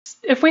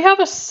if we have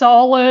a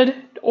solid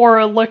or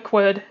a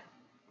liquid,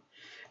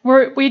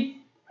 we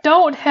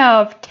don't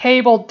have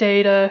table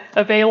data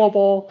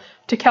available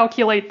to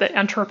calculate the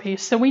entropy.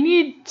 So we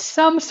need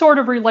some sort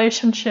of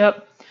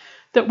relationship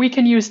that we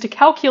can use to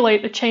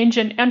calculate the change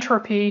in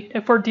entropy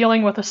if we're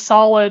dealing with a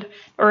solid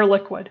or a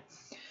liquid.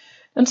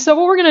 And so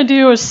what we're going to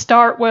do is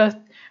start with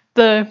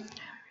the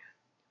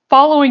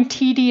following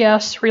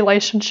TDS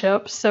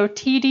relationship. So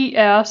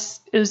TDS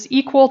is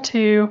equal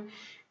to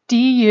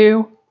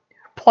du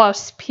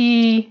plus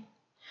p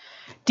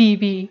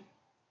dv.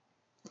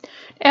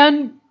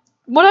 And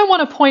what I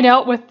want to point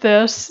out with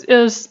this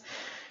is,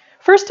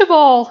 first of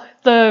all,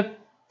 the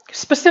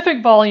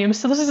specific volume,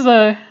 so this is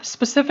the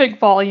specific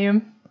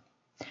volume,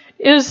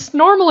 is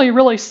normally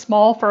really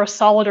small for a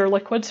solid or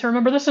liquid. So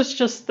remember, this is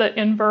just the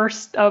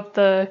inverse of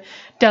the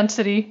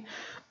density.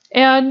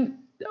 And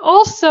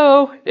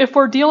also, if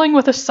we're dealing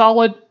with a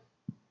solid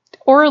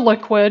or a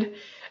liquid,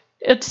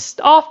 it's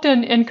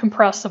often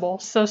incompressible.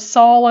 So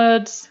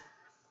solids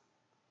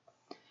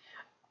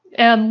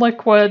and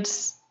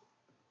liquids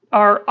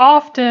are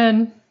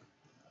often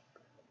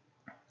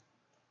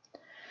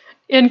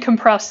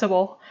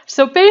incompressible.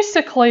 So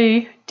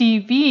basically,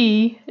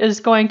 dV is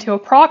going to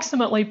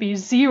approximately be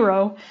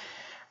 0,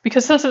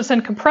 because since it's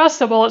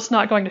incompressible, it's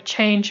not going to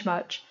change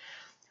much.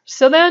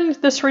 So then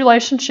this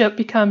relationship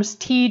becomes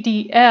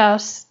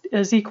TdS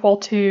is equal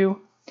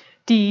to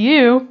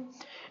du,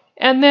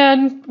 and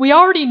then we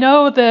already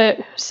know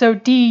that, so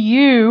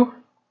du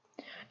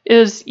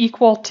is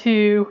equal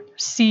to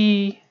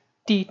C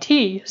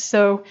dt,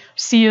 so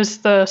C is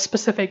the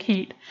specific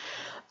heat.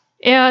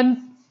 And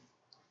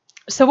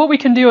so what we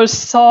can do is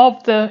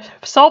solve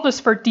this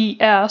for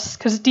ds,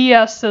 because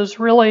ds is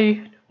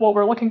really what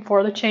we're looking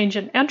for, the change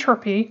in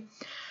entropy.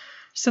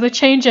 So the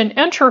change in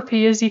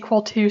entropy is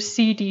equal to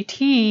C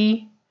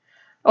dt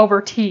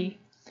over T.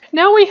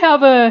 Now we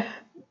have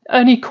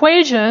an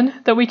equation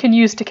that we can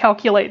use to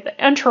calculate the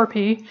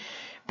entropy,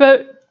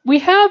 but we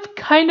have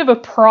kind of a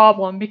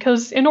problem,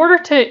 because in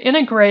order to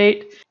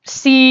integrate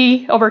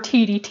C over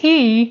T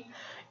dt,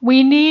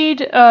 we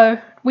need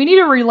a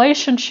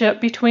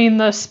relationship between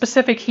the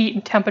specific heat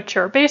and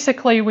temperature.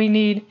 Basically, we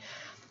need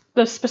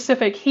the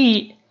specific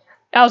heat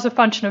as a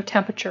function of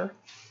temperature,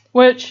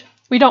 which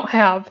we don't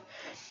have.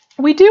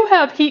 We do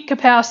have heat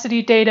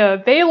capacity data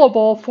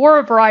available for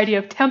a variety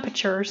of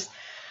temperatures.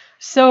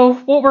 So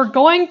what we're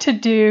going to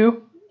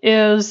do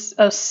is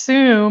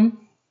assume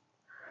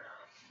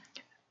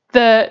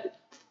that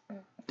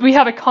we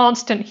have a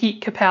constant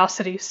heat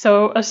capacity.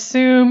 So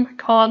assume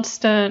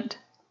constant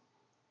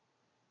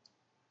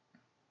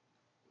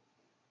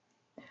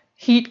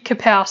heat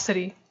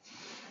capacity.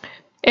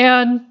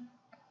 And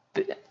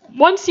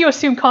once you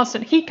assume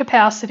constant heat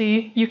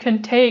capacity, you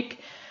can take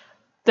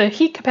the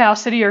heat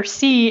capacity, or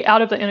C,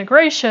 out of the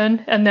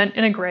integration and then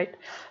integrate.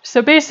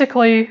 So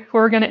basically,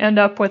 we're going to end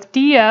up with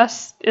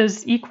ds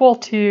is equal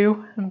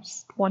to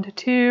 1 to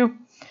 2.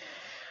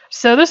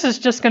 So this is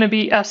just going to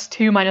be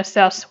S2 minus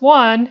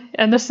S1,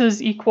 and this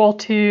is equal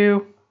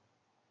to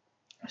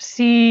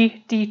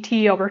C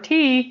dt over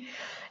T.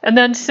 And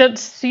then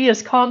since C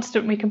is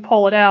constant, we can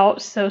pull it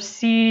out. So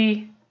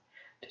C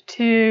to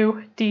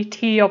 2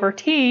 dt over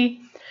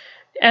T.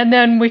 And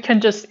then we can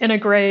just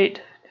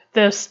integrate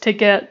this to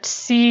get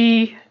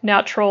C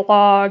natural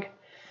log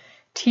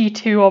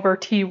T2 over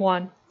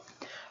T1.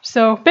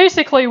 So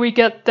basically we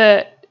get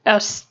that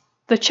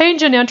the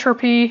change in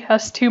entropy,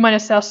 S2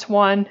 minus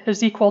S1,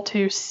 is equal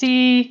to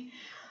C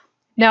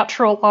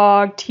natural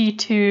log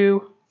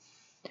T2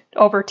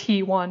 over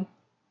T1.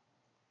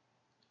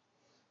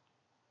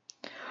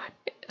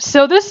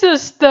 So this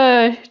is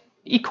the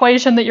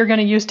equation that you're going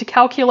to use to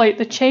calculate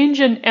the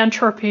change in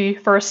entropy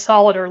for a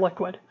solid or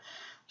liquid.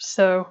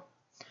 So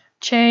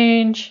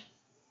change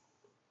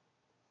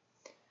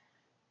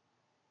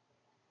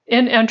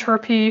in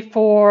entropy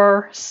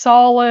for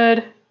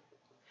solid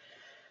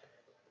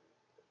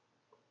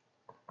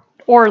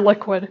or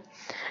liquid.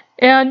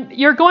 And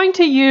you're going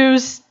to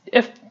use,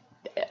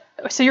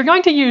 you're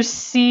going to use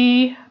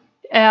C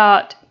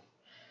at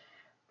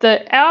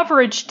the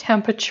average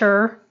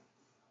temperature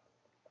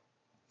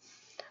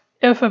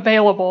if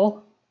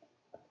available.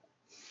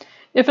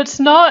 If it's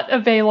not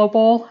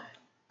available,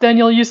 then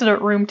you'll use it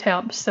at room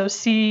temp. So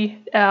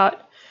C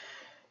at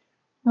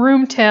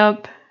room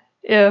temp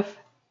if,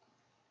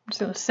 I'm just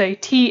going to say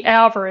T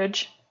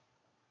average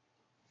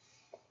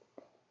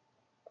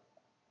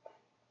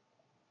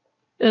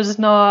is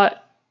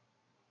not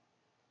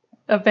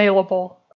available.